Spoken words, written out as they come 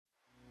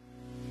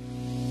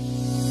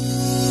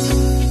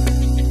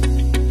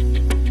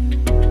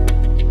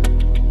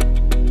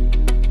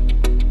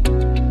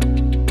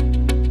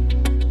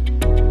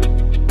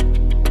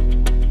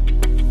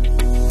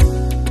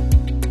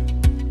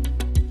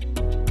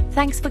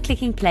Thanks for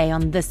clicking play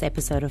on this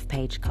episode of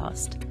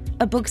Pagecast,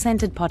 a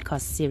book-centered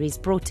podcast series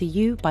brought to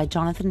you by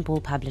Jonathan Ball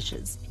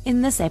Publishers.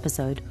 In this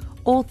episode,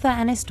 author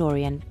and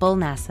historian Bill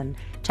Nasson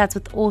chats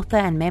with author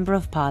and Member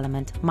of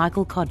Parliament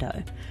Michael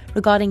Cardo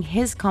regarding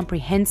his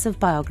comprehensive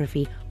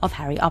biography of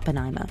Harry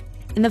Oppenheimer.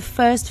 In the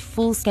first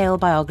full-scale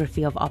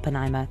biography of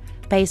Oppenheimer,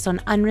 based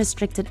on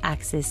unrestricted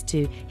access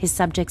to his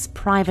subject's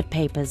private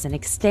papers and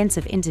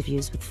extensive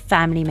interviews with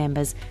family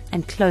members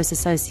and close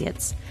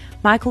associates,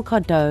 Michael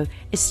Cardo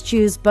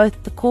eschews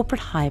both the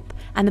corporate hype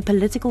and the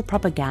political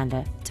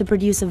propaganda to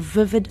produce a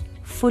vivid,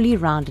 fully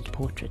rounded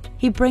portrait.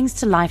 He brings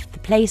to life the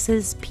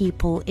places,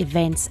 people,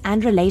 events,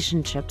 and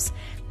relationships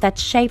that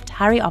shaped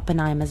Harry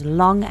Oppenheimer's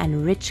long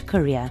and rich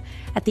career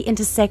at the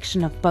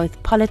intersection of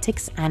both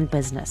politics and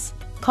business.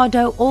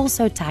 Cardo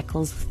also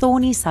tackles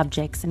thorny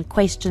subjects and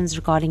questions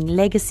regarding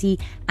legacy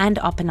and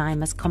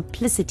Oppenheimer's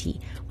complicity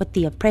with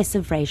the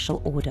oppressive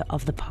racial order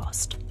of the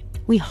past.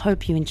 We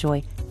hope you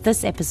enjoy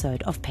this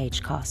episode of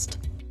Pagecast.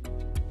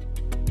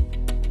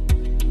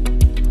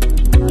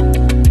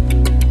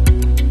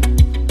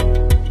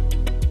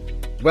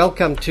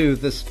 Welcome to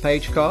this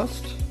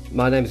Pagecast.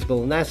 My name is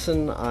Bill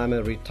Nasson. I'm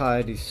a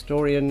retired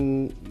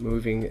historian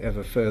moving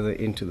ever further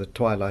into the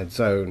twilight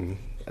zone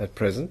at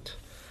present.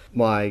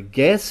 My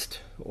guest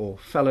or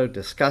fellow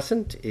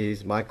discussant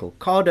is Michael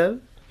Cardo.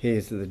 He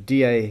is the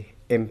DA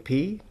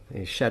MP,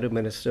 the Shadow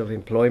Minister of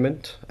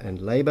Employment and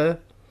Labour.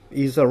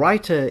 He's a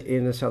writer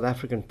in the South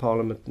African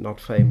Parliament, not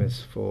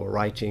famous for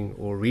writing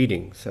or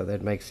reading, so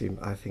that makes him,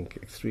 I think,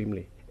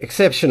 extremely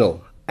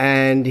exceptional.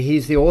 And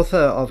he's the author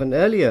of an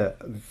earlier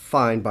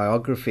fine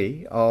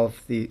biography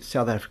of the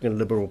South African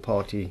Liberal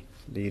Party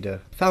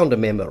leader, founder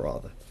member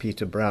rather,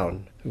 Peter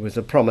Brown, who was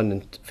a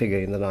prominent figure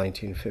in the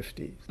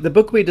 1950s. The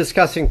book we're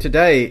discussing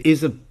today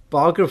is a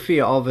biography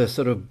of a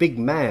sort of big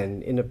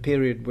man in a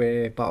period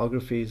where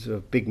biographies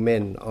of big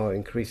men are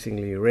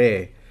increasingly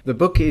rare. The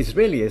book is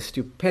really a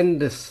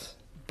stupendous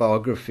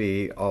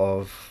biography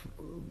of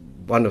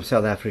one of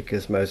South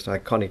Africa's most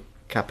iconic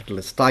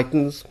capitalist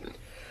titans,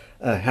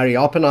 Harry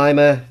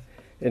Oppenheimer,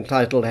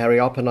 entitled Harry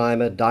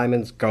Oppenheimer,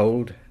 Diamonds,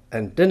 Gold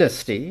and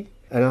Dynasty.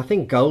 And I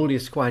think gold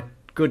is quite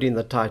good in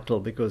the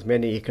title because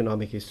many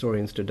economic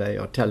historians today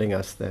are telling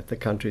us that the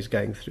country is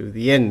going through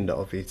the end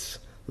of its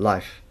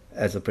life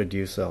as a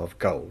producer of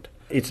gold.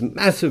 It's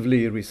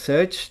massively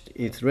researched.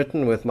 It's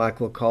written with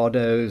Michael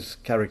Cardo's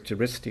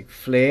characteristic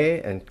flair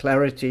and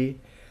clarity,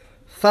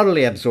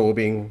 thoroughly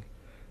absorbing.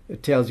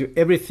 It tells you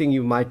everything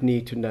you might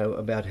need to know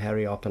about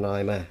Harry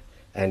Oppenheimer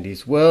and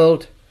his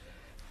world,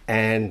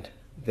 and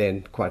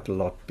then quite a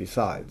lot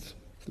besides.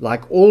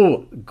 Like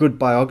all good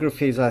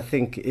biographies, I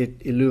think it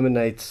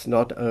illuminates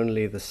not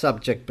only the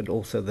subject but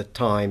also the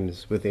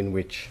times within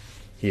which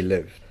he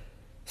lived.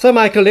 So,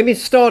 Michael, let me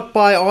start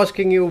by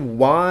asking you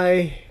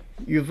why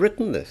you've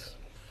written this.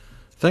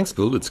 Thanks,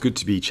 Bill. It's good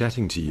to be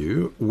chatting to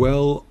you.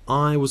 Well,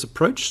 I was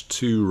approached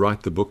to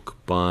write the book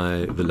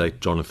by the late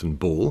Jonathan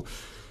Ball.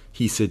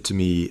 He said to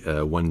me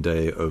one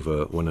day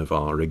over one of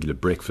our regular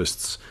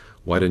breakfasts,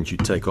 "Why don't you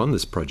take on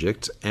this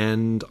project?"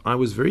 And I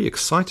was very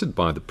excited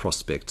by the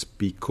prospect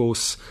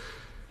because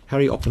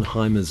Harry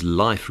Oppenheimer's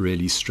life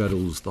really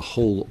straddles the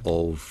whole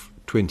of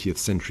 20th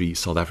century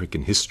South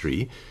African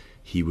history.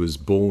 He was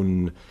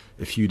born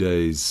a few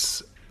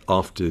days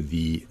after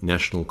the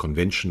National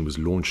Convention was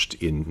launched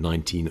in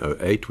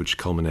 1908, which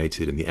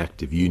culminated in the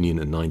Act of Union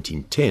in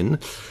 1910.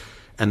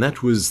 And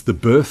that was the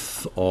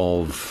birth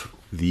of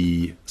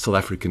the South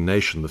African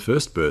nation, the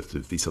first birth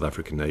of the South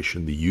African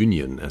nation, the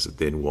Union, as it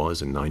then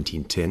was in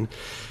 1910.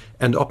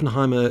 And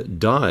Oppenheimer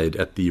died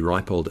at the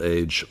ripe old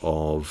age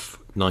of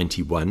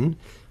 91.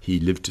 He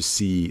lived to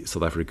see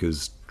South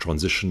Africa's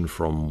transition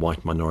from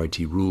white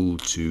minority rule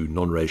to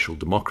non-racial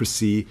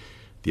democracy,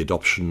 the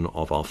adoption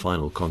of our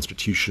final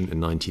constitution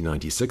in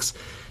 1996,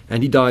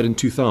 and he died in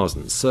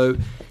 2000. So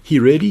he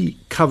really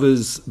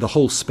covers the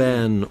whole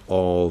span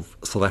of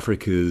South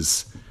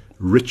Africa's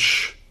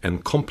rich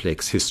and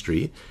complex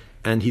history,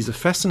 and he's a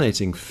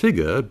fascinating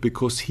figure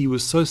because he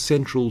was so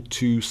central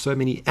to so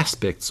many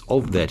aspects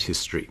of that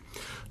history.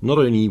 Not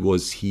only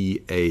was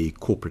he a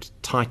corporate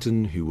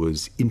titan who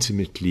was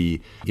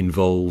intimately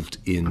involved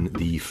in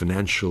the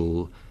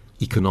financial,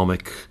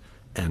 economic,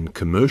 and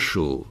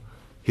commercial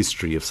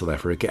history of South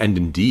Africa, and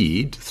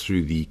indeed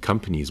through the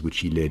companies which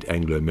he led,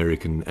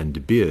 Anglo-American and De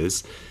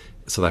Beers,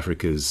 South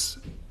Africa's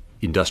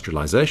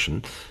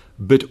industrialization.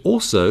 But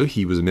also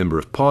he was a member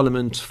of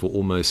Parliament for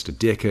almost a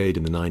decade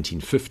in the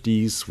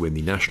 1950s when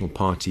the National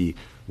Party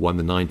won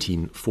the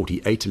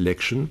 1948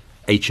 election.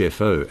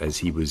 HFO, as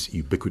he was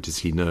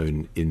ubiquitously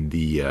known in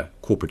the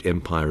corporate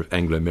empire of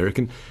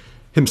Anglo-American,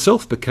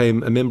 himself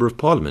became a member of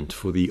Parliament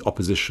for the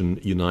opposition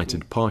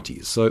United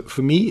Party. So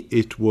for me,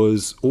 it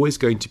was always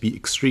going to be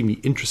extremely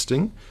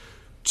interesting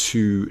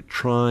to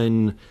try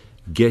and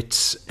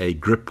get a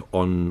grip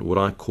on what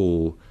I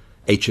call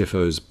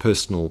HFO's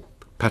personal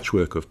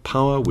patchwork of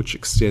power, which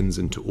extends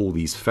into all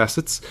these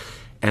facets.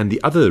 And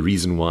the other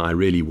reason why I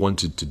really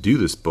wanted to do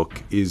this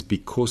book is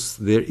because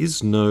there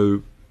is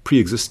no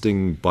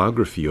pre-existing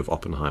biography of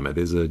Oppenheimer.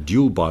 There's a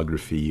dual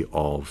biography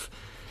of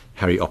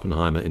Harry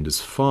Oppenheimer and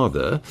his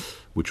father,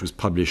 which was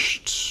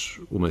published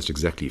almost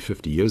exactly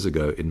 50 years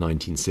ago in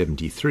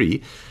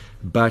 1973.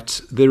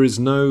 But there is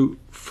no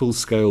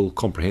full-scale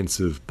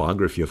comprehensive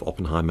biography of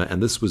Oppenheimer,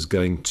 and this was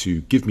going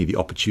to give me the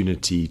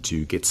opportunity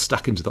to get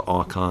stuck into the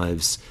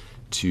archives,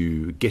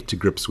 to get to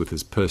grips with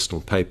his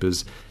personal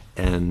papers,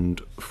 and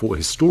for a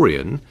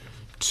historian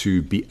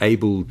to be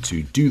able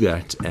to do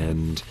that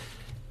and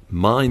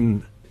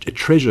mine a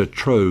treasure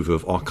trove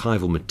of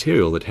archival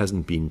material that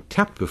hasn't been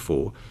tapped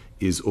before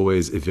is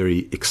always a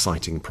very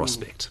exciting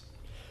prospect.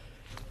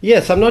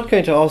 Yes, I'm not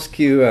going to ask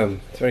you,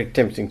 it's very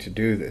tempting to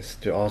do this,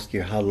 to ask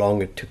you how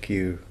long it took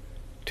you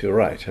to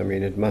write. I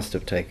mean, it must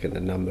have taken a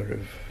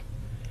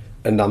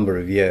number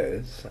of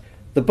years.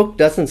 The book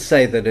doesn't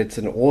say that it's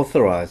an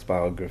authorized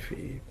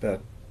biography, but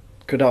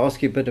could I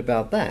ask you a bit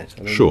about that?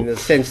 I mean, sure. In the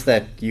sense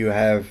that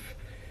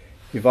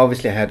you've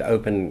obviously had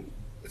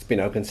it's been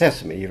open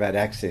sesame. You've had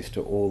access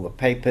to all the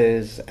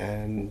papers,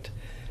 and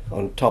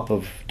on top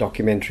of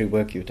documentary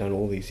work, you've done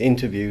all these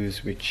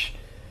interviews, which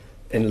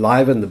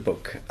enliven the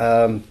book.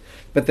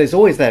 But there's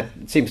always it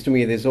seems to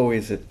me there's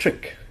always a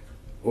trick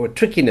or a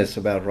trickiness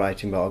about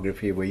writing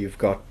biography where you've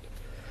got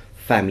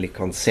family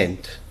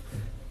consent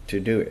to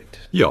do it.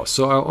 Yeah,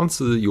 so I'll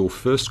answer your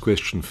first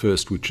question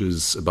first, which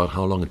is about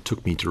how long it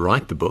took me to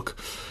write the book.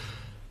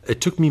 It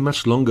took me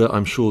much longer,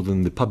 I'm sure,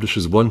 than the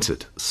publishers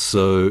wanted.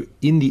 So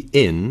in the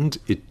end,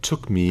 it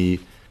took me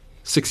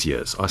 6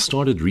 years. I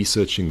started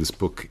researching this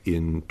book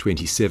in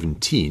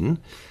 2017,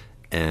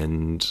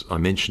 and I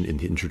mentioned in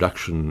the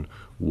introduction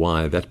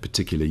why that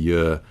particular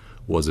year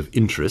was of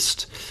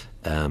interest,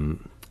 and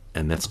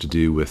that's to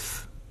do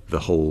with the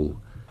whole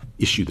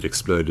issue that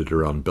exploded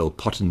around Bell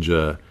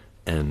Pottinger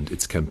and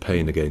its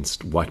campaign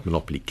against white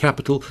monopoly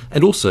capital,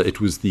 and also it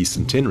was the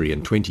centenary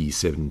in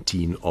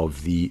 2017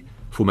 of the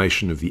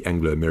formation of the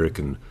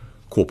Anglo-American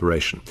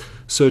Corporation.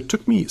 So it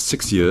took me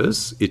 6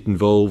 years. It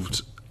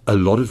involved a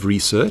lot of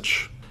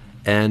research,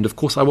 and of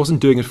course I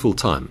wasn't doing it full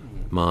time.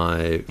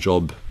 My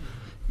job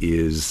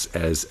is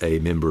as a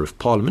member of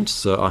parliament,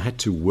 so I had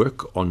to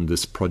work on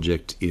this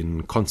project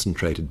in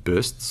concentrated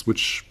bursts,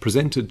 which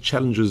presented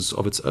challenges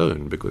of its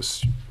own,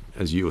 because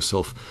as you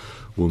yourself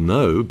will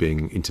know,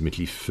 being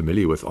intimately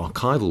familiar with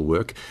archival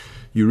work,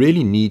 you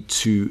really need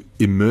to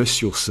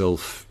immerse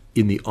yourself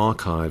in the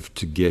archive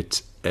to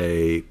get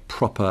a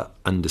proper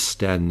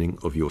understanding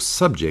of your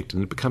subject,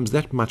 and it becomes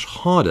that much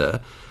harder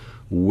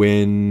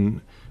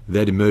when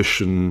that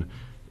immersion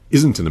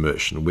isn't an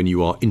immersion, when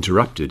you are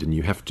interrupted and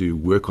you have to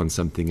work on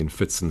something in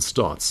fits and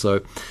starts.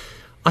 So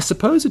I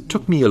suppose it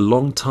took me a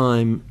long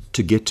time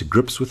to get to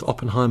grips with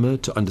Oppenheimer,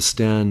 to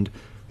understand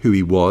who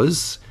he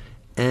was,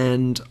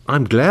 and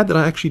I'm glad that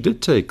I actually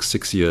did take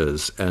 6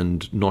 years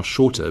and not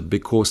shorter,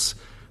 because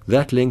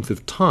that length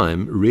of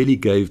time really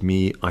gave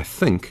me, I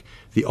think,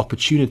 the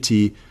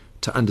opportunity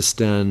to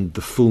understand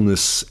the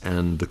fullness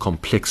and the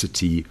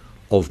complexity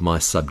of my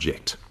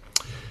subject.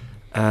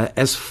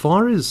 As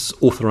far as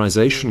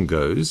authorization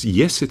goes,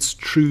 yes, it's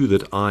true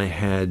that I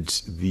had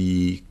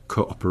the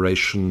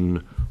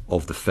cooperation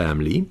of the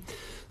family.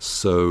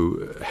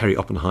 So Harry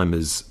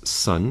Oppenheimer's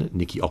son,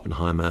 Nicky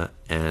Oppenheimer,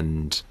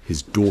 and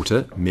his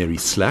daughter, Mary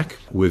Slack,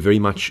 were very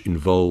much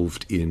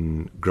involved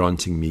in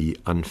granting me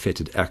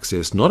unfettered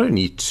access, not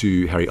only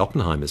to Harry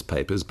Oppenheimer's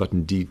papers, but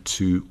indeed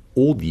to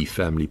all the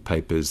family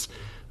papers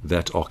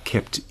that are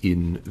kept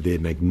in their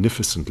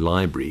magnificent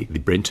library, the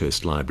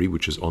Brenthurst Library,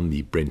 which is on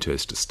the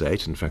Brenthurst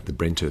estate. In fact, the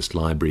Brenthurst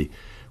Library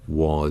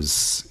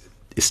was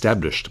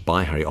established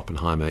by Harry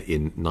Oppenheimer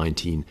in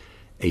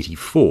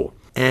 1984.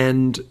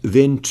 And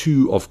then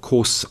too, of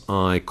course,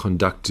 I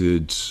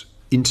conducted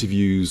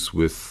interviews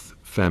with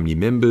family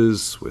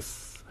members,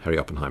 with Harry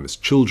Oppenheimer's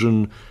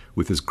children,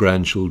 with his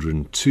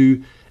grandchildren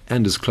too,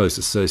 and his close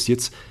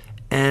associates.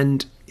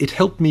 And it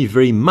helped me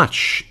very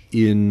much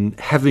in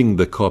having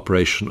the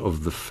cooperation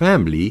of the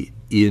family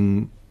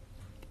in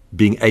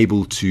being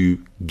able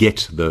to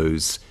get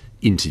those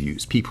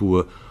interviews. People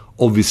were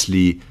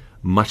obviously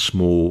much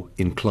more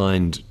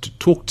inclined to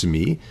talk to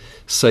me,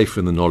 safe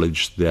in the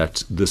knowledge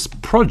that this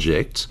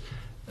project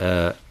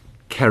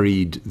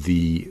carried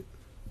the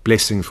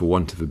blessing, for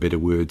want of a better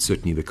word,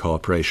 certainly the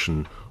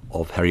cooperation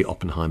of Harry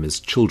Oppenheimer's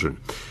children.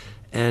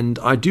 And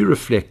I do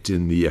reflect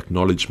in the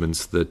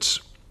acknowledgements that,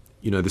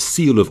 the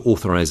seal of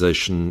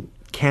authorization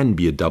can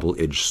be a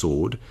double-edged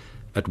sword,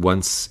 at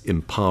once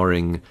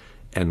empowering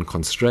and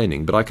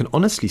constraining. But I can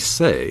honestly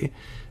say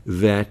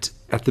that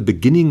at the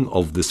beginning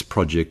of this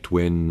project,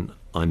 when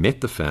I met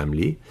the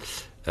family,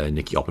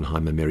 Nicky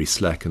Oppenheimer, Mary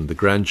Slack, and the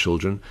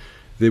grandchildren,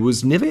 there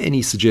was never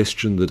any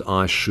suggestion that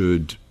I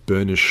should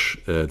burnish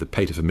the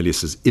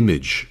paterfamilias's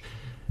image.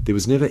 There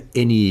was never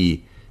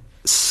any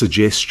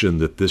suggestion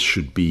that this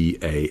should be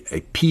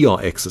a PR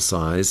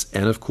exercise,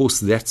 and of course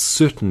that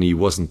certainly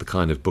wasn't the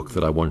kind of book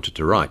that I wanted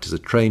to write. As a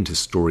trained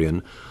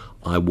historian,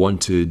 I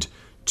wanted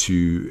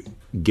to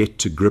get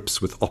to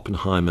grips with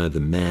Oppenheimer, the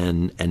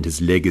man, and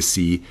his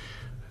legacy,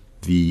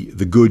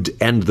 the good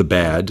and the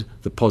bad,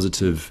 the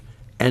positive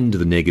and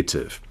the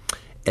negative.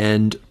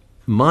 And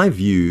my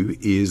view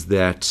is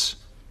that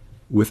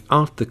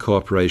without the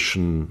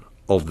cooperation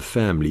of the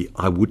family,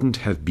 I wouldn't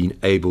have been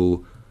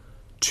able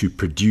to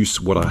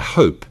produce what I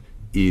hope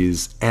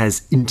is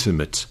as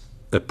intimate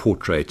a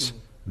portrait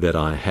that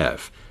I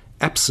have.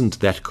 Absent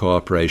that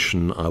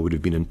cooperation, I would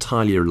have been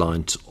entirely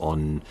reliant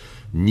on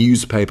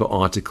newspaper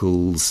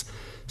articles,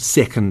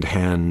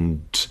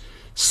 second-hand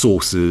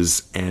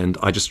sources, and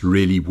I just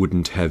really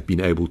wouldn't have been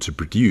able to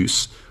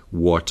produce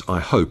what I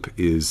hope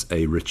is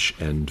a rich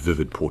and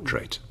vivid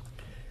portrait.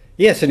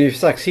 Yes, and you've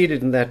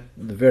succeeded in that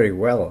very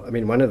well. I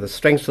mean, one of the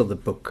strengths of the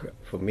book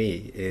for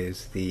me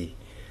is the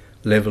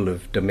level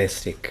of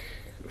domestic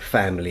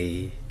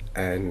family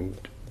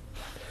and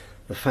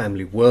the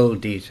family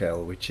world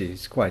detail, which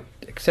is quite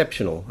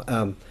exceptional.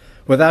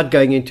 Without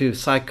going into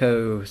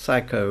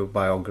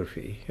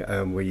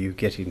psychobiography, where you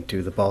get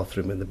into the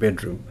bathroom and the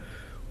bedroom,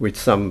 which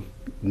some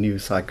new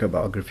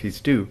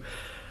psychobiographies do.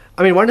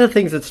 I mean, one of the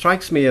things that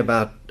strikes me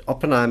about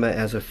Oppenheimer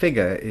as a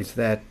figure is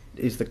the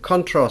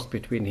contrast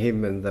between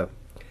him and the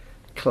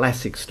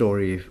classic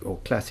story or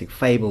classic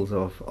fables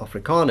of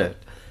Afrikaner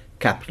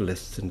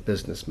capitalists and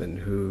businessmen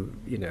who,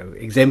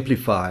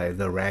 exemplify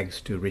the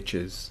rags to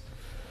riches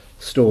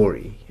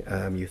story.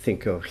 You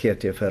think of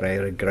Geert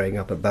Ferreira growing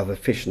up above a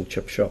fish and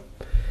chip shop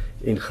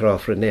in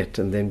Graafrenet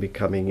and then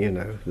becoming,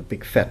 the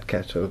big fat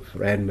cat of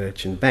Rand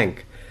Merchant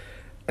Bank.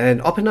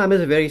 And Oppenheimer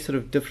is a very sort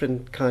of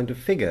different kind of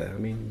figure. I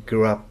mean,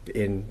 grew up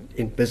in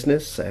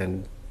business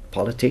and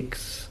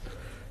politics,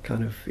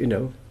 kind of,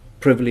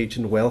 privilege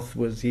and wealth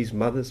was his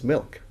mother's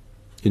milk.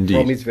 Indeed.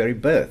 From his very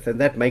birth. And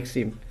that makes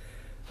him,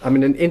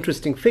 an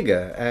interesting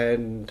figure.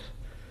 And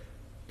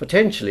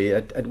potentially,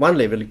 at one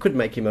level, it could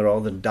make him a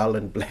rather dull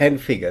and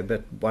bland figure.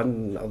 But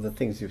one of the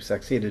things you've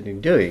succeeded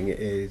in doing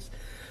is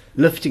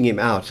lifting him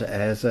out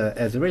as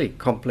a really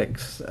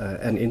complex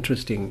and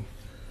interesting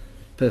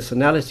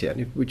personality.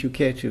 And would you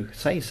care to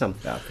say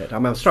something about that?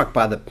 I'm struck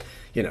by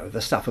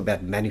the stuff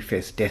about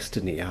manifest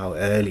destiny, how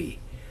early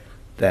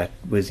that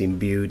was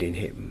imbued in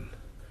him.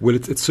 Well,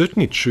 it's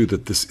certainly true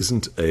that this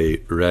isn't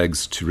a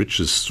rags to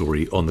riches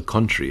story. On the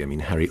contrary, I mean,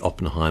 Harry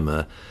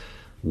Oppenheimer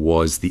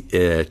was the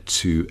heir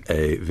to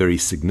a very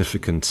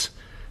significant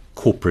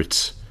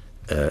corporate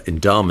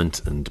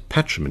endowment and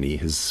patrimony.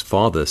 His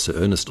father, Sir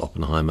Ernest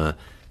Oppenheimer,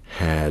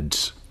 had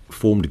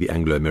formed the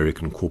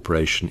Anglo-American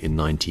Corporation in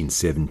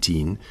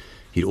 1917.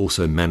 He'd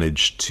also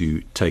managed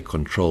to take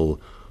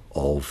control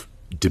of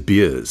De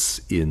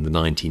Beers in the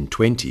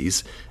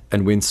 1920s.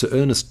 And when Sir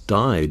Ernest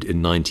died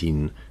in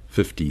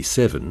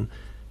 1957,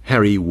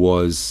 Harry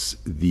was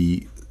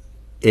the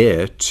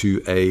heir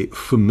to a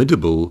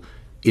formidable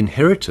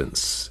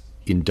inheritance,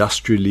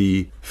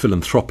 industrially,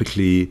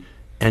 philanthropically,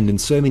 and in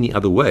so many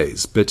other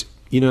ways. But,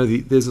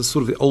 there's a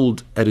sort of the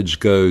old adage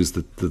goes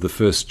that the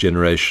first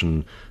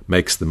generation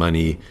makes the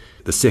money,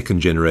 the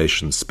second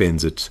generation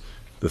spends it,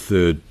 the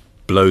third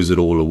blows it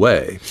all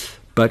away.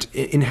 But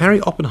in Harry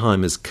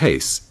Oppenheimer's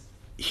case,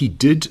 he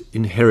did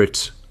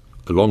inherit,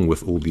 along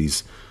with all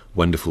these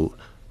wonderful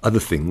other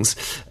things,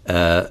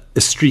 a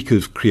streak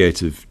of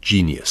creative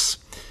genius.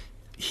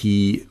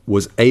 He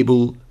was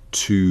able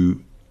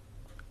to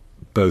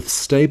both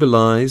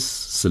stabilize,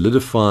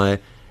 solidify,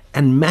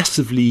 and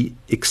massively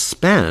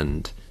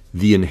expand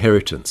the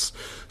inheritance.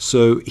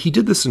 So he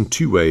did this in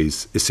two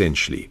ways,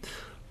 essentially.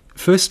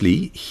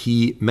 Firstly,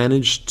 he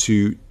managed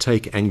to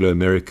take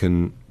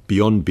Anglo-American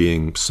beyond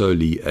being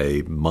solely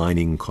a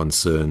mining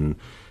concern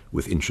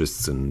with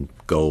interests in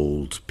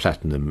gold,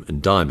 platinum,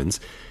 and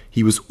diamonds.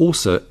 He was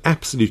also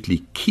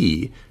absolutely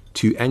key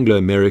to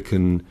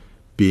Anglo-American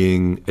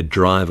being a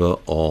driver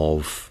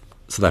of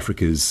South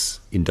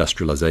Africa's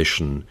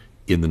industrialization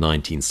in the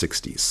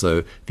 1960s.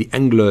 So the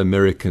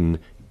Anglo-American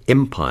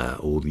empire,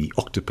 or the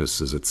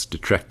octopus as its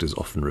detractors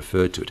often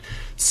refer to it,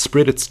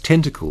 spread its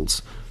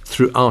tentacles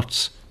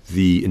throughout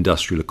the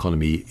industrial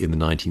economy in the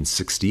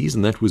 1960s,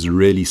 and that was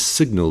really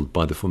signaled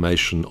by the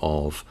formation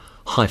of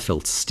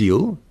high-felt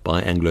steel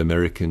by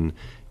Anglo-American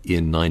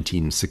in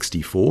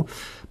 1964.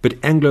 But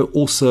Anglo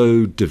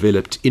also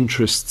developed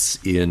interests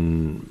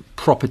in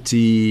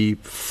property,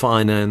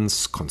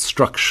 finance,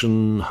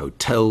 construction,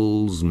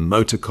 hotels,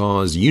 motor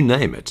cars, you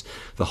name it.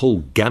 The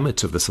whole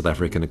gamut of the South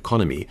African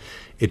economy.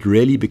 It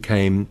really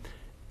became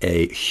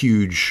a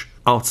huge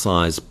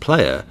outsized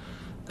player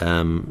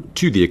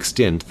to the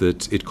extent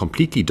that it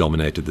completely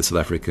dominated the South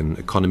African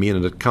economy,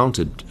 and it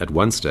accounted at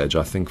one stage,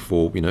 I think,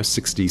 for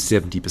 60,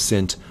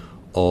 70%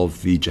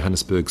 of the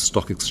Johannesburg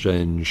Stock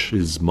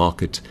Exchange's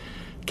market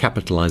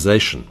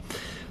capitalization.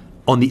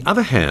 On the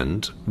other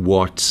hand,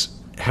 what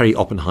Harry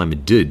Oppenheimer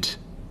did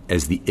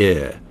as the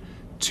heir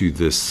to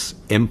this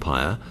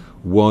empire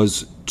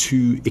was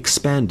to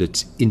expand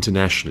it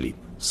internationally.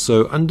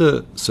 So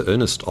under Sir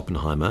Ernest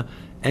Oppenheimer,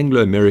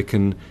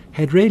 Anglo-American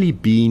had really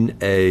been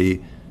a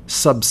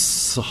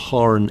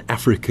sub-Saharan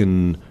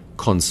African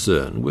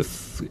concern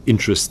with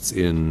interests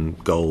in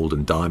gold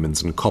and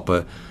diamonds and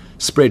copper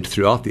spread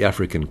throughout the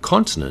African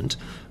continent.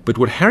 But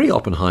what Harry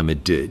Oppenheimer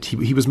did,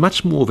 he was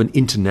much more of an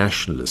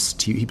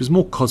internationalist. He was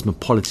more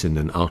cosmopolitan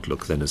in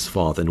outlook than his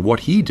father. And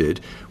what he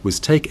did was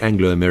take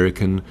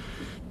Anglo-American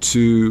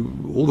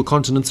to all the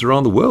continents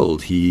around the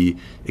world. He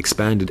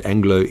expanded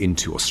Anglo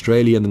into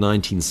Australia in the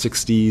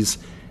 1960s.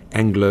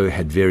 Anglo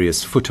had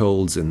various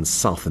footholds in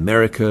South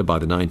America by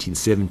the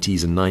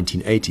 1970s and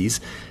 1980s.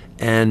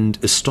 And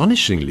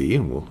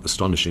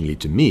astonishingly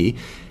to me,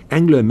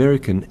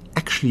 Anglo-American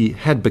actually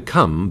had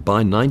become,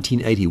 by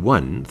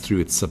 1981, through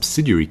its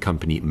subsidiary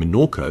company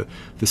Minorco,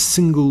 the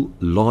single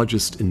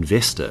largest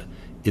investor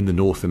in the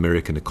North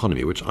American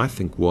economy, which I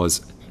think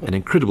was an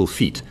incredible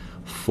feat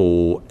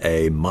for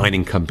a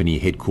mining company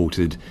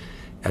headquartered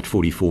at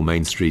 44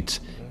 Main Street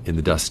in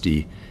the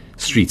dusty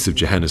streets of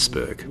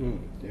Johannesburg.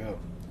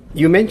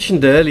 You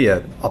mentioned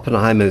earlier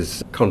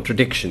Oppenheimer's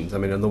contradictions. I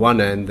mean, on the one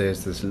hand,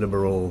 there's this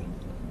liberal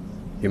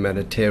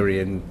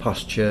humanitarian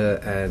posture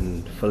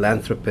and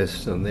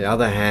philanthropist. On the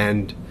other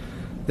hand,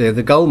 they're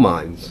the gold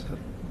mines,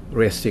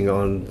 resting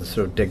on the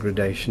sort of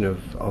degradation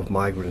of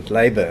migrant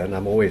labor. And I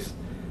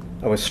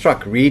was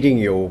struck reading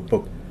your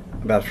book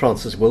about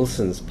Francis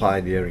Wilson's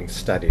pioneering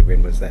study.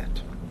 When was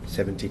that?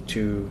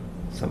 72,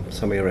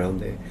 somewhere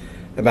around there,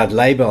 about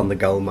labor on the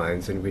gold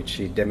mines, in which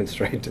he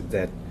demonstrated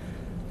that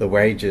the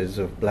wages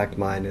of black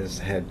miners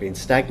had been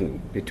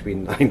stagnant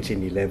between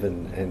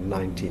 1911 and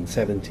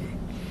 1970.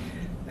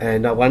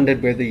 And I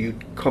wondered whether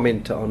you'd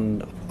comment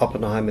on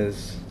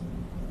Oppenheimer's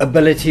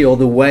ability, or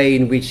the way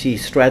in which he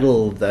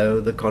straddled,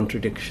 though, the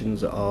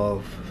contradictions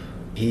of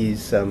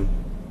his, on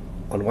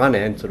one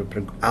hand, sort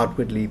of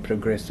outwardly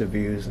progressive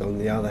views, and on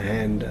the other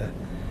hand, a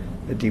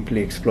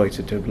deeply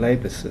exploitative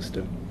labor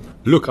system.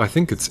 Look, I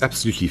think it's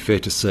absolutely fair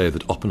to say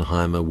that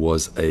Oppenheimer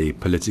was a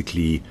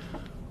politically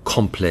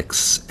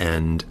complex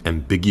and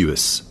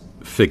ambiguous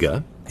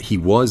figure. He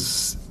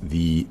was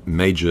the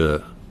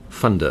major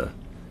funder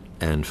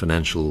and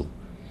financial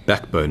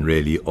backbone,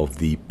 really, of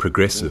the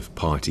Progressive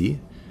Party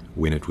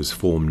when it was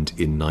formed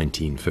in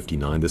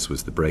 1959. This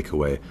was the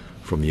breakaway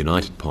from the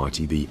United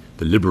Party, the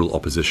liberal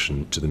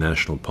opposition to the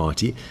National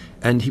Party.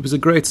 And he was a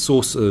great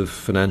source of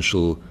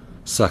financial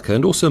succor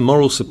and also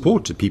moral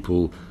support to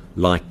people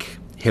like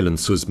Helen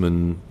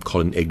Suzman,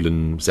 Colin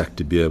Eglin, Zach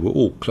de Beer, were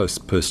all close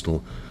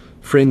personal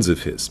friends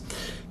of his.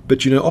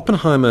 But,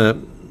 Oppenheimer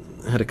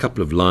had a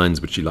couple of lines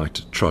which he liked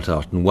to trot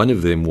out, and one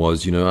of them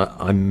was,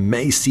 I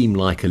may seem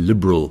like a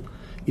liberal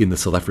in the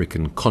South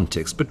African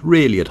context, but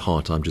really at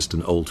heart I'm just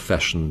an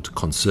old-fashioned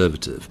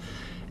conservative.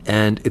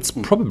 And it's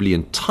probably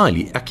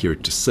entirely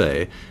accurate to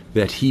say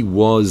that he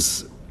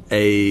was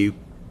a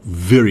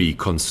very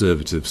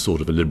conservative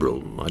sort of a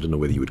liberal. I don't know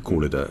whether you would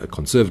call it a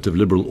conservative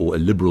liberal or a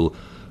liberal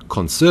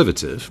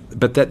conservative,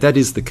 but that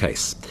is the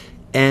case.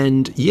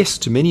 And yes,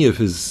 to many of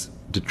his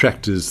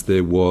detractors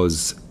there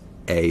was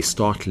a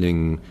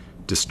startling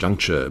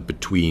disjuncture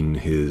between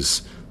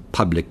his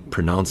public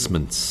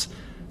pronouncements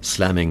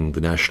slamming the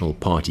National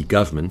Party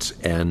government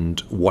and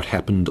what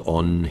happened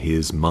on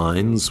his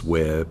mines,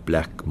 where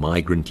black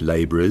migrant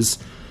labourers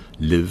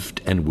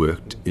lived and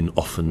worked in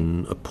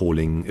often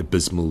appalling,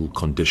 abysmal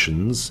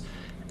conditions.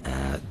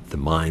 The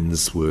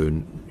mines were,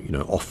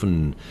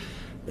 often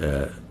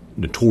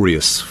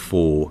notorious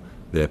for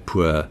their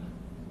poor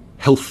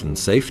health and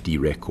safety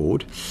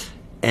record.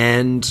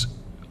 And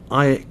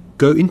I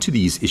go into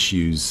these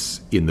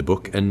issues in the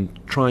book and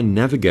try and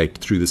navigate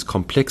through this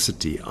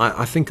complexity.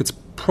 I think it's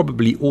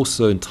probably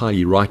also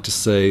entirely right to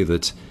say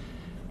that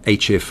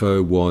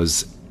HFO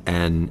was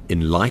an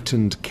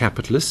enlightened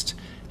capitalist.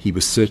 He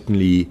was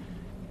certainly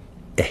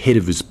ahead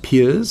of his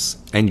peers.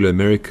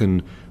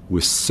 Anglo-American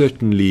was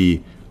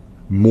certainly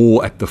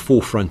more at the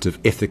forefront of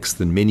ethics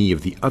than many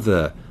of the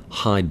other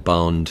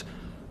hidebound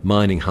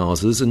mining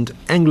houses. And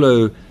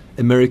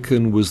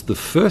Anglo-American was the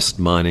first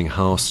mining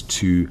house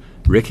to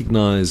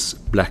recognize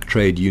black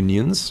trade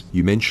unions.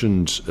 You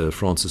mentioned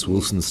Francis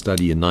Wilson's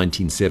study in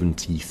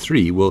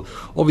 1973. Well,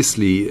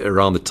 obviously,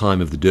 around the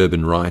time of the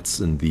Durban riots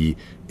and the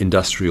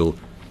industrial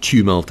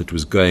tumult that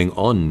was going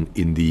on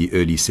in the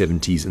early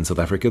 70s in South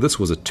Africa, this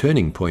was a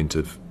turning point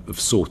of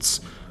sorts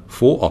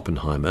for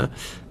Oppenheimer.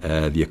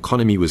 The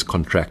economy was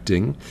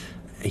contracting.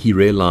 He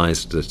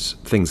realized that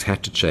things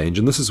had to change,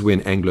 and this is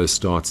when Anglo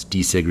starts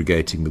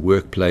desegregating the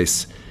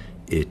workplace.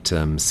 It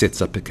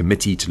sets up a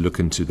committee to look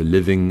into the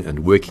living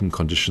and working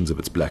conditions of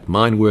its black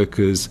mine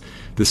workers.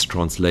 This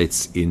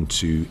translates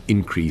into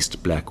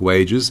increased black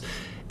wages.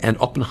 And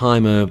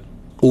Oppenheimer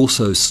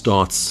also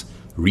starts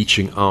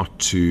reaching out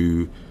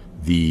to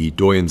the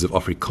doyens of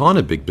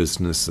Afrikaner big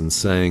business and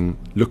saying,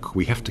 look,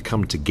 we have to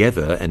come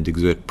together and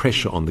exert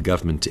pressure on the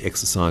government to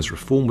exercise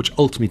reform, which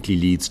ultimately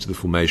leads to the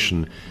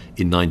formation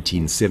in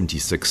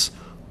 1976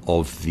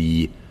 of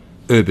the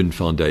Urban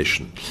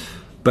Foundation.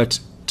 But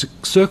to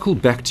circle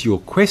back to your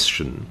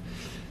question,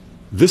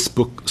 this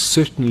book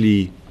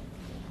certainly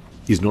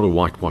is not a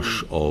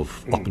whitewash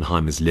of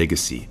Oppenheimer's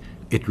legacy.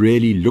 It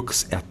really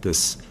looks at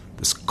this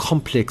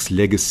complex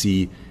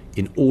legacy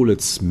in all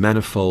its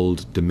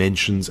manifold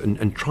dimensions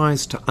and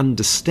tries to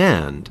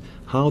understand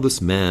how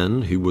this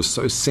man, who was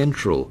so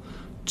central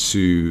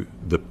to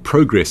the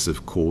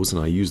progressive cause,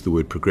 and I use the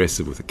word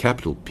progressive with a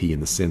capital P in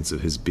the sense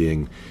of his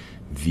being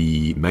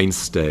the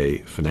mainstay,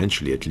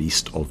 financially at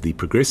least, of the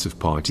Progressive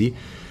Party,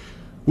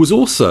 was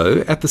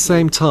also at the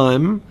same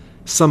time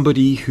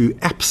somebody who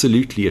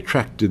absolutely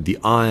attracted the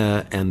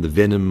ire and the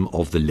venom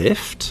of the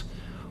left,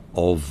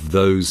 of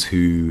those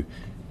who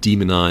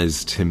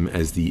demonized him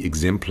as the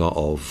exemplar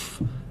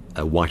of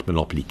a white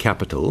monopoly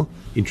capital.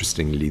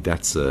 Interestingly,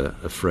 that's a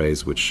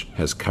phrase which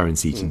has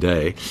currency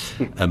today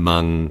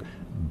among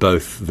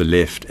both the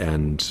left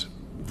and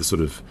the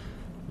sort of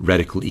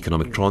radical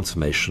economic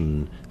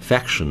transformation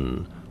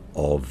faction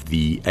of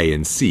the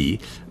ANC,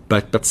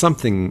 but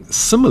something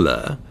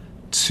similar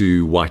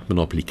to white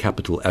monopoly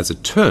capital as a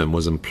term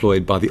was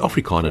employed by the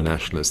Afrikaner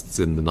nationalists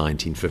in the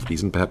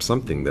 1950s, and perhaps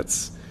something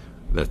that's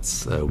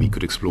we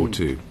could explore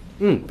too.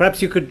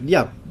 Perhaps you could,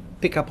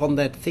 pick up on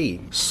that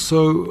theme.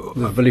 So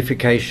the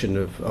vilification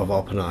of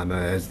Oppenheimer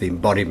as the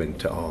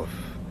embodiment of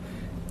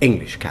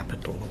English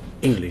capital,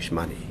 English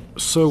money.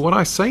 So what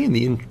I say in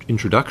the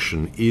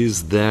introduction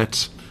is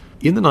that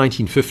in the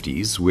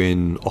 1950s,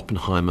 when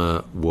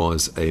Oppenheimer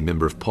was a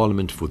member of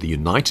parliament for the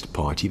United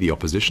Party, the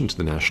opposition to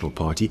the National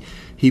Party,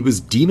 he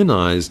was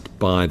demonized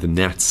by the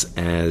Nats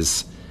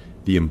as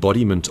the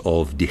embodiment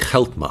of die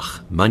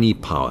Geldmacht, money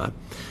power,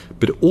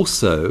 but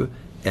also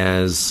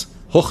as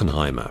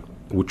Hochenheimer,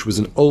 which was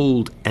an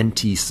old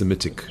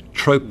anti-Semitic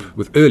trope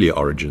with earlier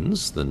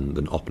origins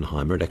than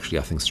Oppenheimer. It actually,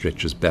 I think,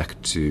 stretches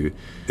back to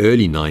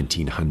early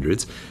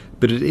 1900s.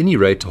 But at any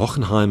rate,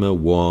 Hochenheimer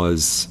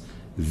was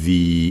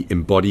the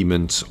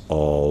embodiment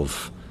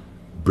of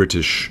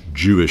British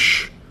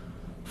Jewish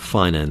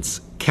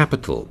finance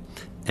capital.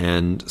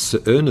 And Sir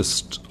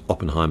Ernest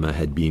Oppenheimer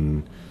had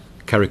been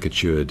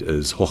caricatured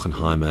as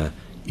Hochenheimer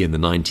in the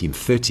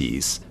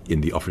 1930s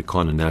in the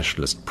Afrikaner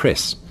nationalist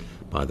press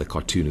by the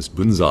cartoonist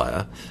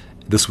Bunzaya.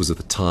 This was at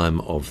the time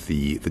of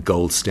the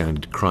gold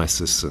standard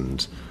crisis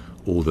and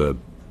all the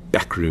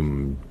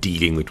backroom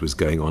dealing that was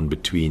going on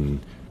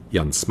between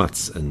Jan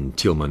Smuts and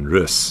Tielman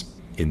Roos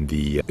in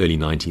the early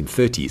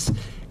 1930s.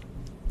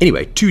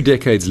 Anyway, 2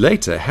 decades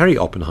later, Harry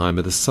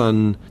Oppenheimer, the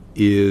son,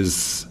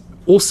 is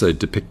also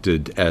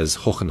depicted as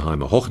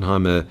Hochenheimer.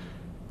 Hochenheimer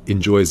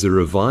enjoys a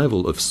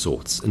revival of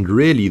sorts, and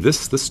really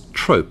this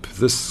trope,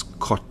 this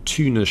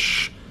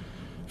cartoonish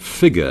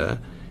figure,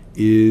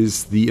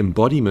 is the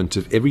embodiment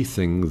of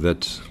everything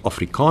that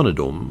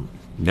Afrikanerdom,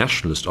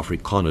 nationalist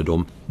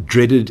Afrikanerdom,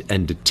 dreaded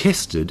and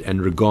detested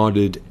and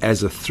regarded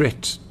as a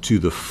threat to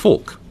the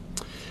folk.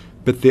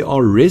 But there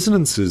are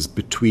resonances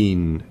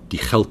between die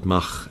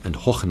Geldmacht and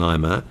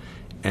Hochenheimer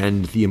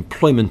and the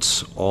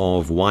employment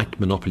of white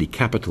monopoly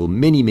capital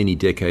many, many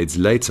decades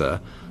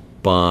later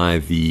by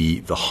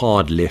the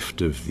hard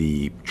left of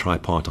the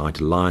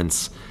tripartite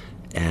alliance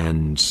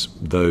and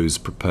those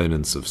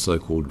proponents of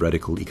so-called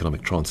radical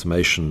economic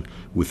transformation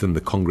within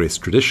the Congress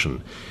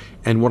tradition.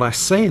 And what I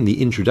say in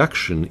the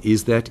introduction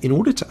is that in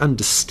order to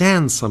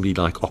understand somebody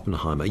like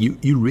Oppenheimer,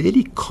 you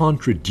really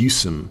can't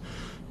reduce him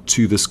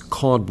to this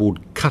cardboard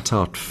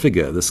cutout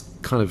figure, this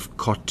kind of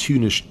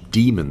cartoonish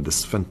demon,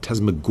 this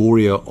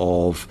phantasmagoria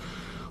of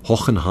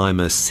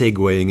Hochenheimer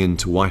segueing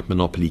into white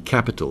monopoly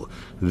capital.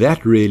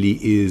 That really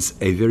is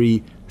a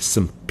very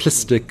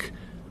simplistic,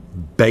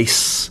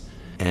 base,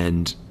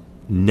 and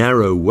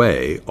narrow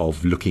way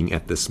of looking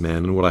at this man.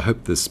 And what I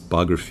hope this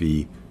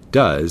biography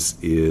does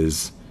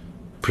is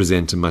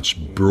present a much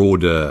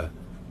broader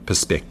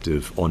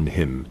perspective on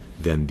him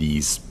than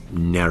these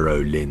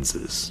narrow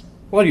lenses.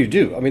 Well, you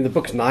do. I mean, the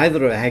book's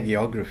neither a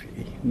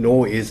hagiography,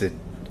 nor is it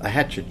a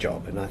hatchet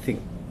job. And I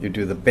think you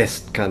do the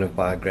best kind of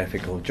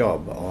biographical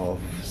job of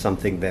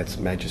something that's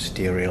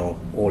magisterial,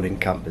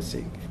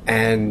 all-encompassing,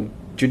 and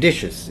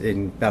judicious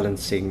in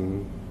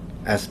balancing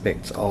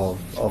aspects of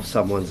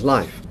someone's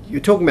life. You're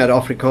talking about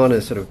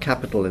Afrikaner sort of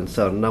capital and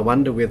so on, and I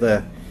wonder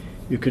whether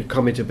you could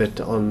comment a bit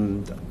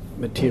on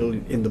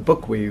material in the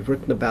book where you've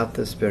written about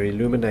this very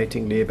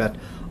illuminatingly, about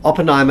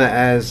Oppenheimer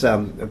as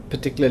a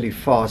particularly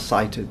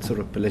far-sighted sort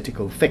of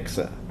political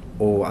fixer,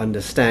 or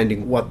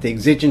understanding what the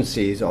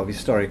exigencies of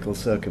historical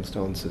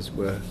circumstances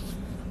were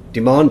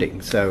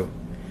demanding. So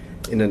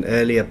in an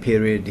earlier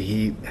period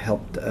he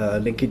helped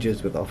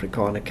linkages with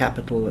Afrikaner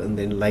capital, and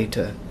then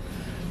later,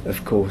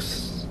 of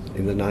course,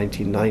 in the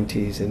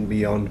 1990s and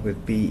beyond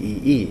with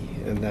BEE,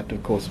 and that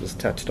of course was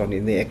touched on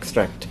in the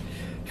extract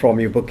from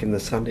your book in the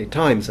Sunday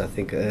Times, I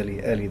think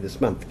early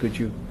this month. Could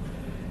you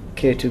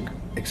care to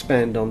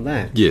expand on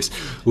that? Yes.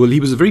 Well,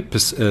 he was a very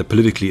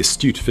politically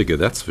astute figure,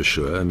 that's for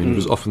sure. I mean, it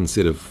was often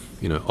said of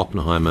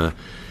Oppenheimer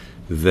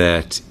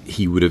that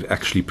he would have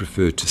actually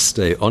preferred to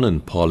stay on in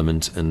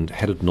Parliament, and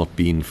had it not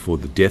been for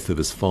the death of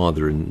his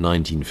father in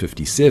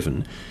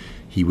 1957,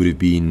 he would have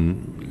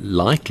been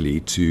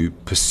likely to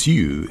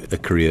pursue a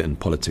career in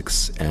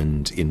politics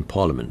and in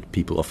Parliament.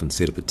 People often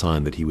said at the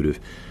time that he would have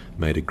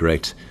made a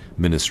great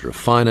Minister of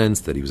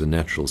Finance, that he was a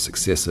natural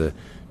successor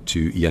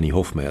to Jannie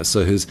Hofmeyr.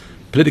 So his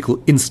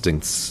political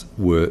instincts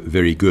were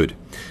very good.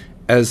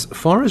 As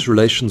far as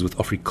relations with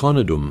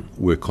Afrikanerdom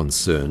were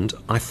concerned,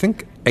 I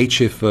think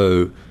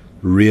HFO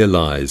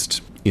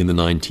realized in the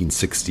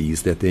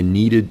 1960s that there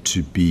needed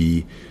to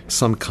be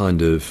some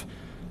kind of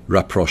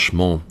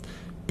rapprochement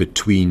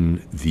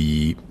between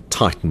the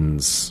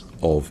titans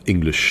of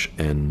English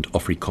and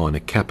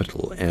Afrikaner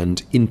capital.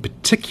 And in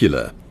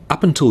particular,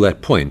 up until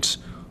that point,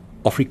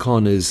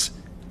 Afrikaners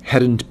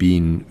hadn't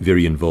been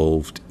very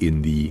involved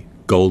in the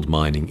gold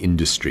mining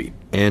industry.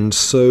 And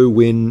so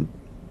when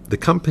the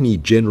company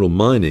General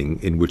Mining,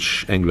 in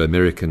which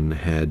Anglo-American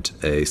had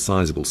a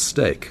sizable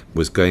stake,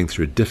 was going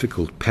through a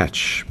difficult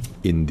patch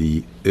in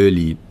the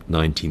early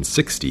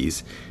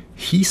 1960s,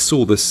 he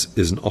saw this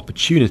as an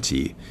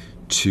opportunity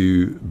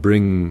to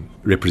bring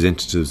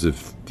representatives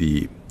of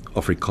the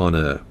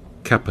Afrikaner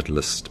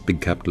big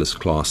capitalist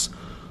class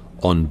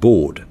on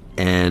board.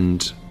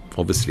 And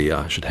obviously,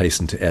 I should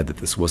hasten to add that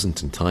this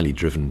wasn't entirely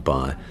driven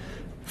by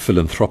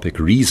philanthropic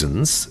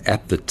reasons.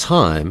 At the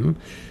time,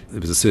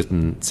 there was a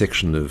certain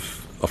section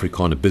of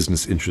Afrikaner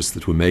business interests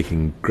that were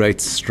making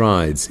great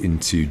strides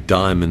into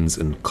diamonds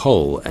and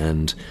coal,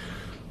 and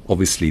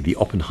obviously the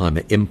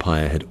Oppenheimer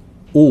empire had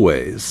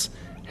always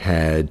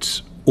had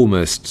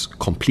almost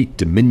complete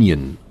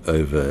dominion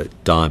over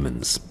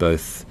diamonds,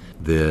 both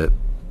their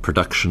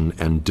production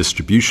and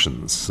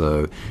distribution.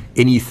 So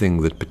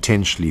anything that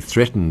potentially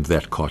threatened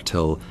that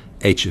cartel,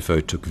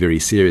 HFO took very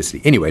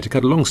seriously. Anyway, to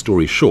cut a long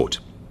story short,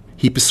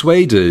 he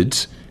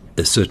persuaded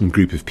a certain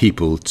group of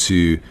people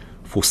to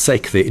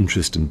forsake their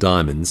interest in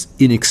diamonds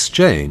in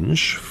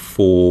exchange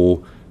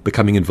for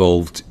becoming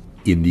involved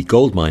in the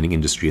gold mining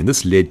industry. And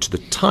this led to the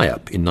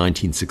tie-up in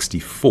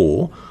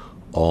 1964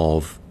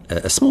 of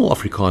a small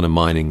Afrikaner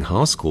mining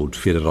house called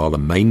Federale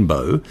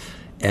Mynbou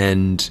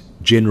and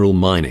General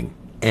Mining.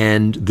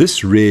 And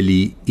this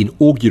really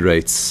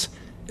inaugurates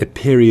a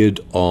period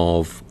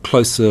of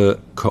closer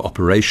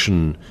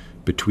cooperation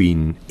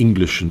between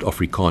English and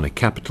Afrikaner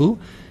capital.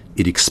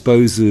 It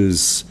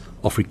exposes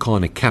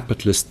Afrikaner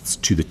capitalists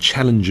to the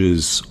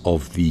challenges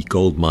of the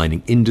gold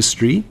mining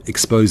industry,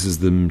 exposes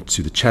them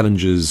to the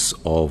challenges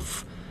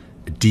of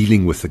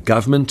dealing with the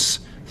government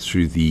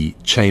through the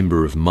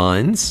Chamber of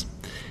Mines,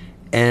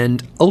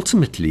 and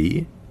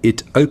ultimately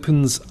it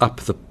opens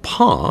up the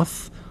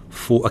path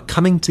for a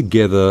coming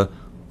together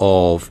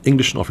of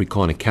English and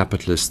Afrikaner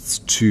capitalists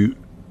to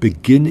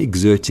begin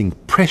exerting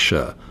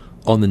pressure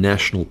on the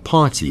National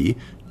Party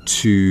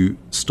to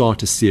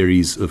start a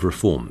series of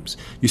reforms.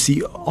 You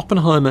see,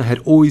 Oppenheimer had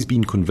always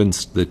been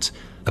convinced that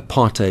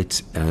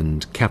apartheid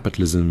and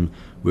capitalism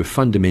were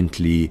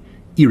fundamentally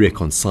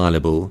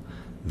irreconcilable,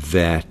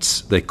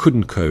 that they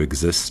couldn't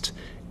coexist,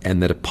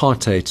 and that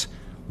apartheid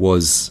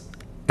was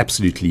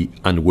absolutely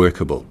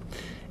unworkable.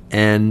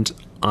 And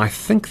I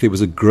think there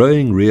was a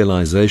growing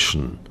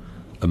realization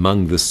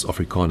among this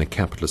Afrikaner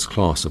capitalist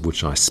class of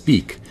which I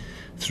speak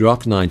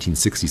throughout the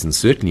 1960s and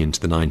certainly into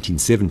the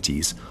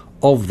 1970s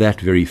of that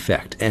very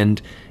fact.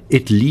 And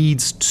it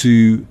leads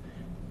to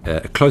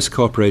a close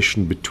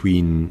cooperation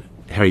between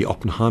Harry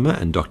Oppenheimer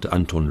and Dr.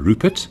 Anton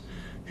Rupert,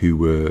 who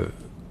were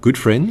good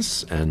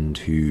friends and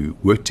who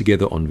worked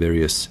together on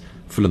various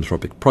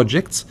philanthropic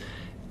projects.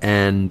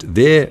 And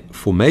their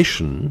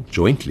formation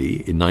jointly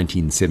in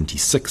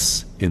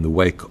 1976 in the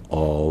wake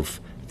of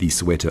the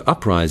Soweto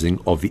uprising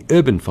of the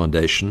Urban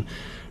Foundation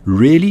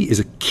really is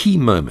a key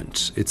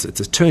moment. It's a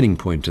turning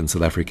point in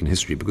South African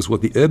history, because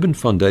what the Urban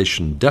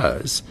Foundation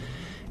does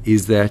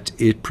is that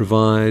it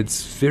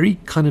provides very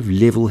kind of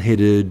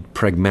level-headed,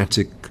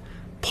 pragmatic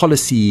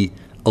policy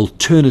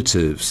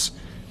alternatives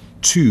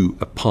to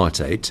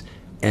apartheid,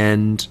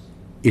 and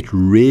it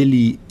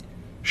really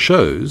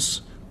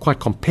shows quite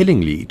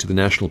compellingly to the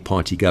National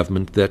Party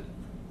government that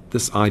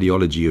this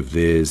ideology of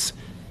theirs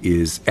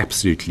is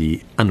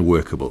absolutely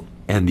unworkable.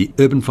 And the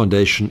Urban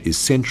Foundation is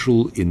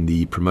central in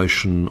the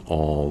promotion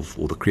of,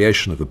 or the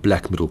creation of, the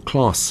black middle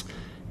class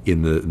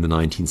in the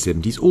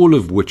 1970s, all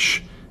of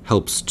which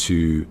helps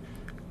to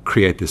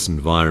create this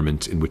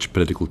environment in which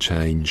political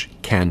change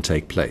can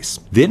take place.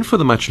 Then for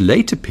the much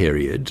later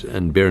period,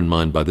 and bear in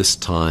mind by this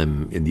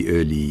time in the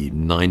early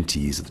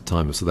 90s, at the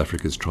time of South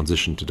Africa's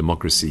transition to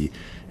democracy,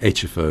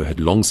 HFO had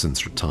long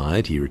since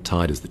retired. He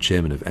retired as the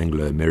chairman of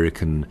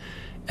Anglo-American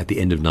at the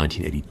end of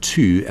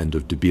 1982 and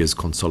of De Beers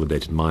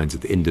Consolidated Mines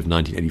at the end of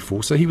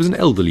 1984. So he was an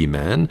elderly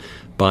man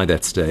by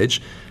that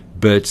stage,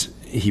 but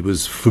he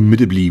was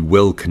formidably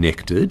well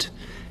connected,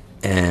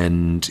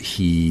 and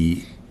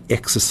he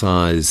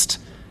exercised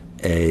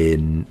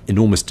an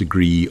enormous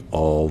degree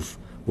of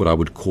what I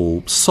would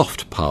call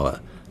soft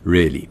power,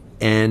 really.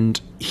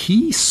 And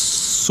he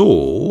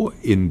saw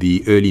in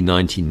the early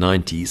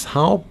 1990s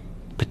how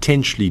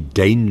potentially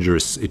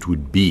dangerous it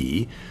would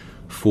be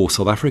for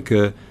South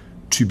Africa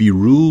to be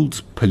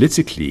ruled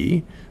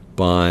politically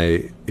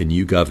by a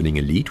new governing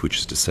elite, which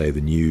is to say the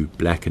new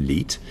black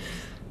elite,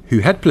 who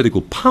had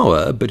political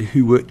power but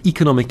who were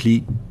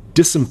economically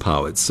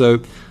disempowered.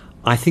 So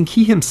I think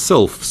he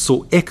himself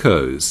saw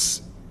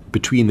echoes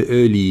between the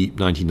early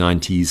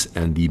 1990s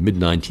and the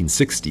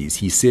mid-1960s.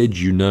 He said,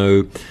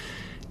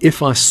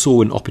 if I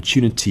saw an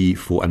opportunity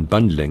for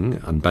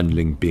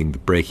unbundling being the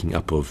breaking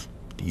up of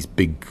these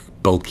big,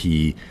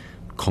 bulky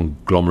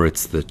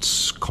conglomerates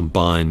that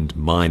combined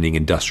mining,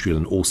 industrial,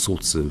 and all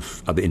sorts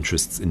of other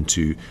interests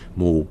into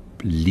more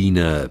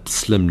leaner,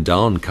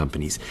 slimmed-down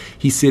companies.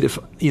 He said if,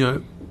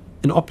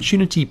 an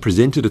opportunity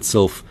presented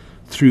itself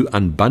through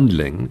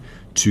unbundling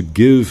to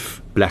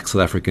give black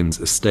South Africans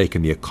a stake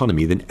in the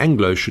economy, then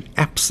Anglo should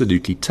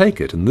absolutely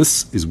take it. And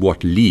this is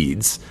what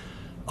leads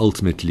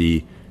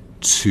ultimately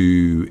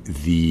to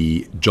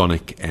the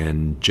Jonik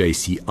and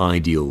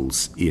JCI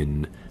deals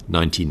in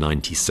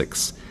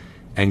 1996.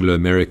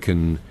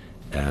 Anglo-American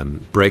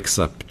breaks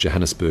up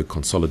Johannesburg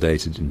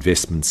Consolidated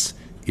Investments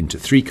into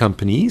 3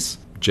 companies.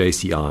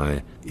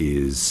 JCI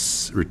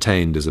is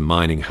retained as a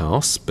mining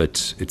house,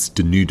 but it's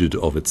denuded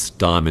of its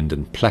diamond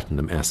and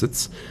platinum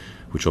assets,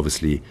 which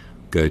obviously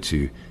go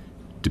to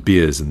De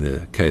Beers in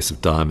the case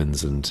of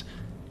diamonds and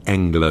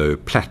Anglo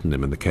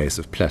Platinum in the case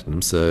of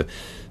platinum. So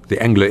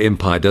the Anglo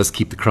Empire does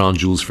keep the crown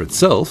jewels for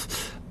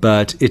itself,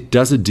 but it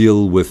does a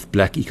deal with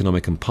Black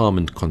Economic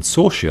Empowerment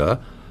Consortia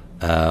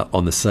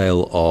on the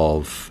sale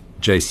of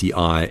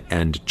JCI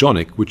and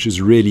Jonik, which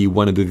is really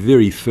one of the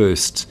very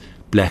first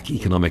Black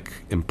Economic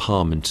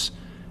Empowerment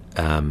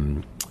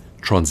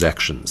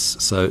transactions.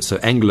 So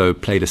Anglo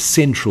played a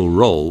central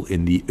role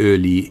in the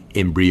early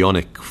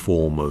embryonic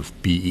form of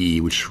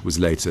BEE, which was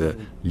later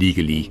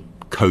legally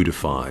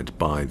codified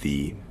by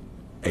the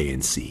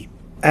ANC.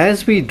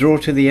 As we draw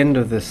to the end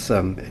of this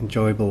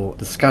enjoyable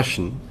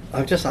discussion,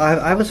 I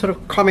have a sort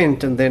of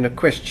comment and then a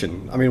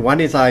question. I mean,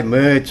 one is I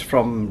emerged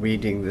from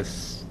reading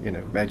this,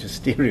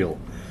 magisterial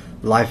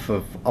life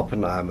of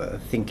Oppenheimer,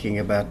 thinking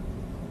about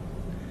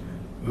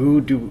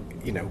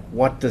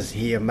what does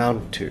he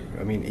amount to?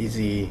 I mean,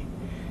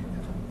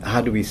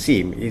 how do we see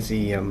him? Is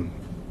he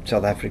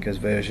South Africa's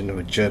version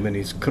of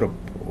Germany's Krupp,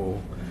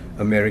 or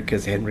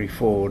America's Henry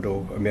Ford,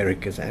 or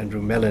America's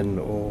Andrew Mellon,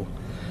 or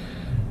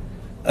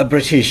a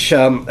British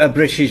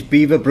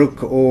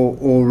Beaverbrook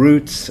or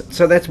Roots?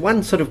 So that's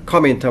one sort of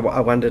comment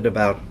I wondered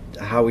about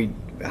how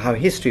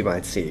history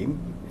might see him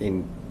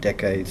in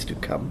decades to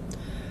come.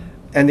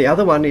 And the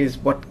other one is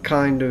what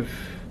kind of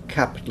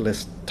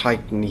capitalist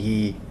titan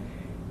he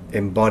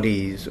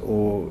embodies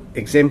or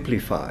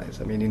exemplifies.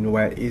 I mean, in a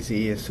way, is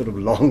he a sort of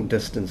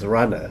long-distance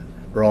runner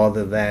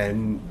rather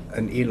than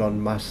an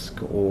Elon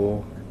Musk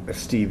or a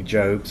Steve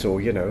Jobs, or,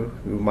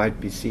 who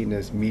might be seen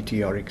as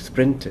meteoric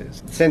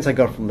sprinters? The sense I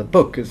got from the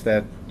book is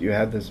that you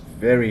have this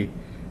very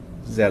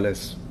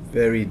zealous,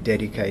 very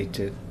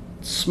dedicated,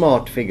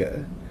 smart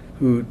figure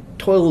who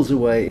toils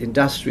away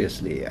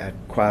industriously at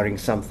acquiring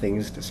some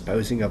things,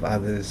 disposing of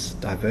others,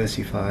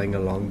 diversifying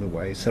along the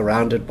way,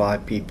 surrounded by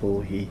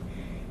people he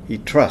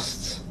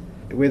trusts.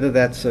 Whether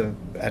that's an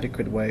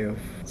adequate way of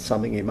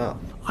summing him up.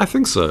 I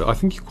think so. I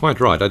think you're quite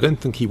right. I don't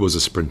think he was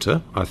a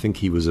sprinter. I think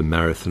he was a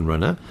marathon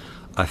runner.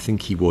 I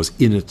think he was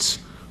in it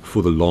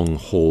for the long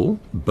haul,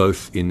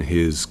 both in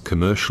his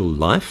commercial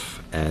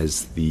life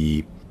as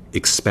the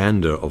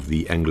expander of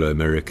the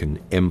Anglo-American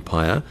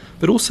empire,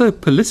 but also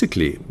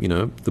politically.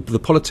 The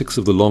politics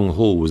of the long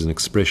haul was an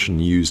expression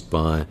used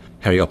by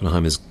Harry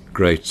Oppenheimer's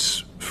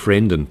great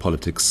friend in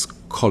politics,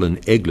 Colin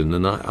Eglin,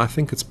 and I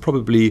think it's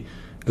probably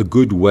a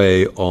good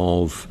way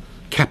of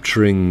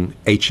capturing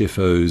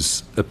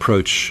HFO's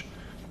approach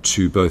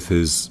to both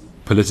his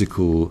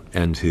political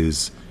and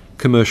his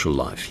commercial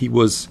life. He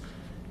was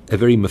a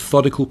very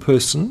methodical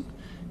person.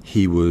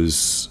 He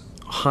was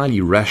highly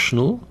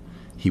rational.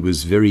 He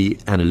was very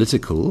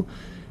analytical,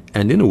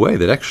 and in a way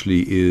that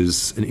actually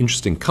is an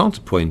interesting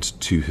counterpoint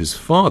to his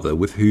father,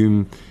 with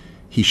whom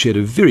he shared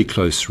a very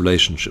close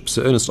relationship.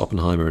 So Ernest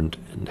Oppenheimer and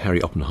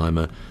Harry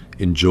Oppenheimer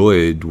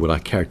enjoyed what I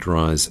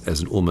characterize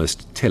as an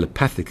almost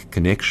telepathic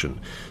connection.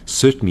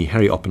 Certainly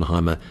Harry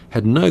Oppenheimer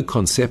had no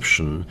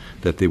conception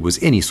that there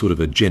was any sort of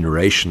a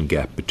generation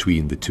gap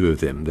between the two of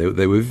them.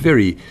 They were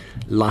very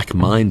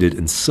like-minded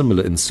and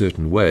similar in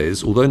certain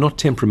ways, although not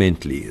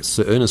temperamentally.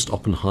 So Ernest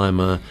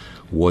Oppenheimer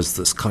was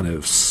this kind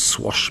of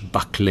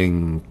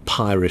swashbuckling,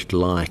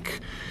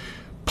 pirate-like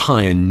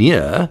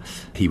pioneer.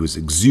 He was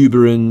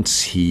exuberant.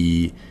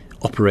 He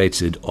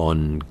operated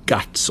on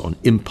gut, on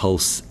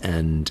impulse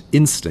and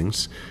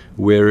instinct,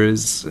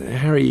 whereas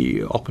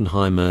Harry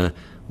Oppenheimer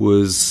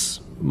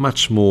was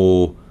much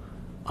more,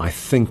 I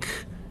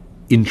think,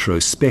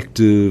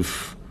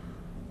 introspective,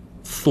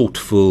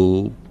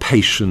 thoughtful,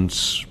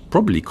 patient,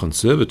 probably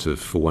conservative,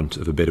 for want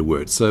of a better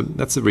word. So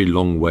that's a very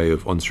long way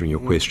of answering your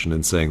question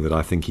and saying that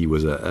I think he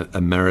was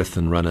a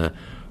marathon runner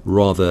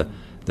rather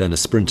than a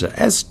sprinter.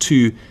 As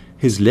to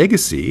his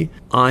legacy,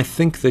 I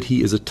think that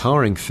he is a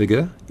towering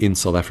figure in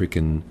South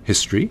African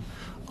history.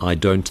 I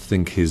don't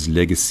think his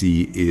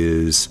legacy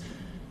is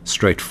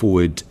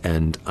straightforward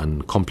and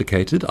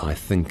uncomplicated. I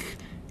think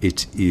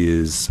it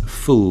is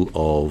full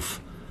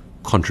of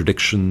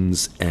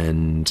contradictions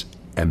and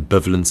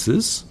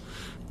ambivalences,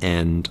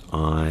 and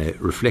I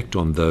reflect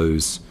on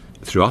those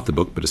throughout the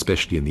book, but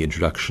especially in the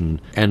introduction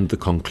and the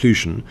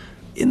conclusion.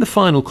 In the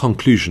final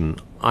conclusion,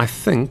 I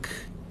think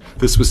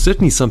this was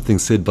certainly something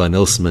said by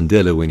Nelson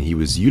Mandela when he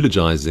was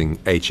eulogizing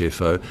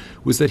HFO,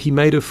 was that he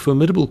made a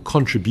formidable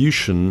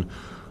contribution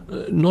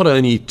not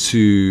only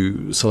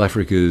to South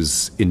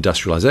Africa's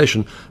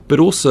industrialization, but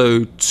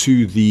also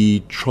to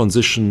the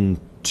transition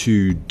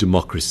to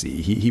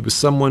democracy. He was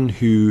someone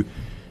who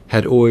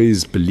had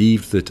always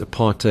believed that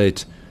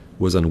apartheid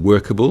was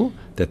unworkable,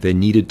 that there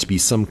needed to be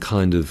some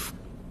kind of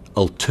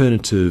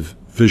alternative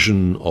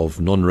vision of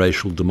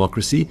non-racial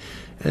democracy.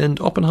 And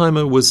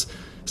Oppenheimer was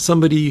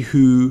somebody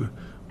who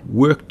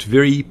worked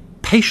very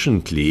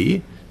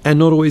patiently and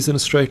not always in a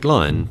straight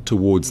line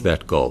towards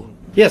that goal.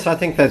 Yes, I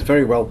think that's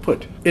very well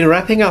put. In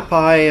wrapping up,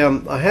 I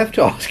have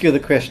to ask you the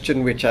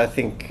question which I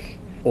think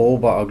all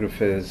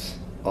biographers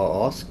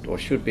are asked or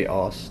should be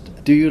asked.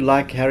 Do you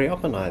like Harry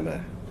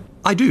Oppenheimer?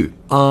 I do.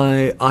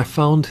 I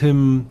found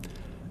him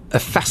a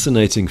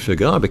fascinating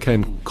figure. I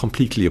became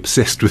completely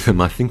obsessed with him.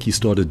 I think he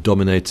started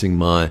dominating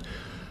my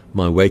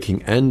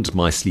waking and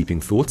my sleeping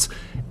thoughts.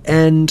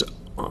 And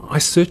I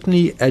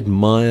certainly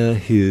admire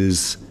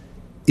his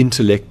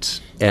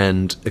intellect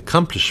and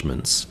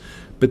accomplishments.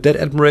 But that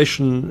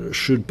admiration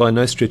should by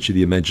no stretch of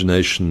the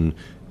imagination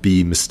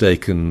be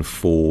mistaken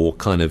for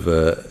kind of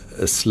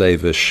a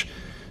slavish,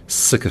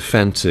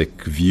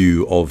 sycophantic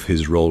view of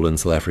his role in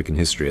South African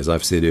history. As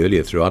I've said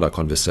earlier throughout our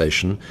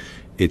conversation,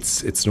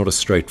 it's not a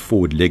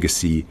straightforward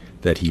legacy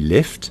that he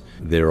left.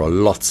 There are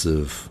lots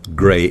of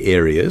grey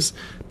areas.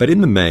 But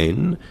in the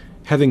main,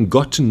 having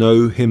got to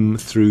know him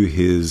through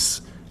his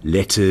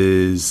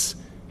letters,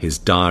 his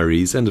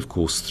diaries, and of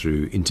course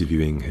through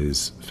interviewing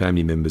his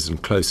family members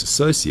and close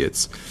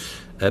associates,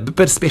 but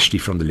especially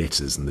from the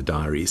letters and the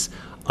diaries,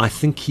 I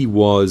think he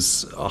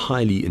was a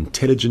highly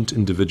intelligent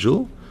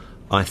individual.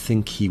 I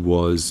think he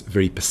was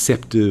very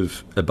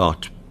perceptive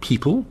about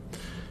people.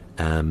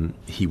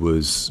 He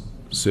was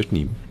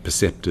certainly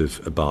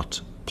perceptive about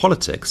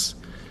politics,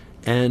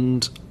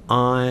 and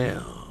I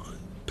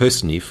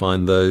personally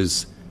find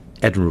those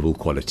admirable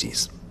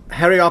qualities.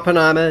 Harry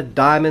Oppenheimer,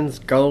 Diamonds,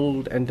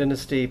 Gold and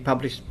Dynasty,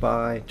 published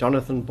by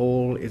Jonathan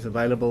Ball, is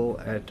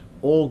available at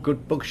all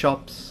good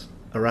bookshops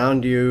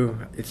around you.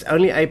 It's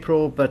only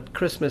April, but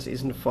Christmas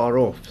isn't far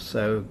off.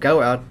 So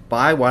go out,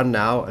 buy one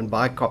now, and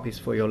buy copies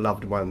for your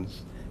loved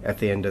ones at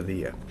the end of the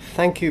year.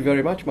 Thank you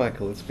very much,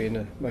 Michael. It's been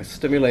a most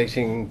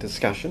stimulating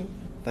discussion.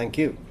 Thank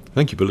you.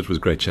 Thank you, Bill. It was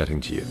great chatting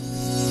to you.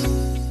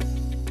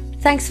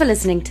 Thanks for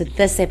listening to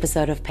this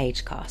episode of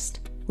Pagecast.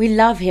 We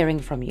love hearing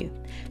from you.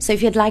 So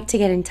if you'd like to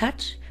get in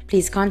touch,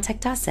 please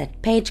contact us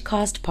at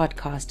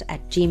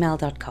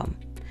pagecastpodcast@gmail.com.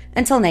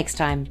 Until next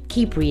time,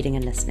 keep reading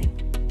and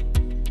listening.